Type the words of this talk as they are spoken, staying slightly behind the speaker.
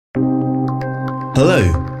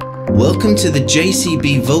Hello, welcome to the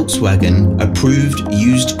JCB Volkswagen Approved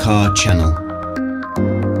Used Car channel.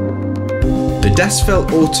 The Das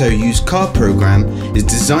Feld Auto Used Car program is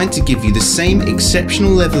designed to give you the same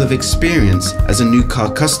exceptional level of experience as a new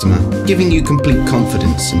car customer, giving you complete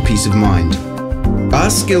confidence and peace of mind. Our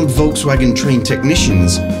skilled Volkswagen trained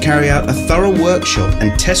technicians carry out a thorough workshop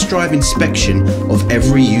and test drive inspection of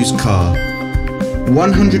every used car.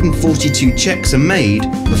 142 checks are made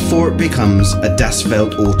before it becomes a Das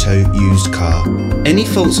Feld Auto used car. Any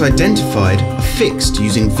faults identified are fixed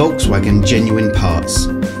using Volkswagen genuine parts.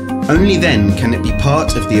 Only then can it be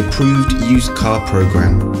part of the approved used car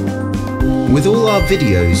program. With all our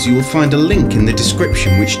videos, you will find a link in the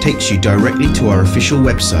description which takes you directly to our official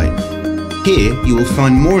website. Here you will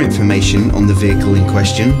find more information on the vehicle in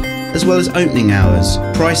question, as well as opening hours,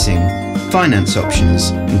 pricing, finance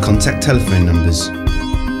options and contact telephone numbers.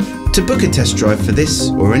 To book a test drive for this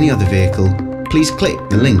or any other vehicle, please click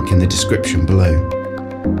the link in the description below.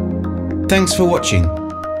 Thanks for watching.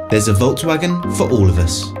 There's a Volkswagen for all of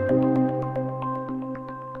us.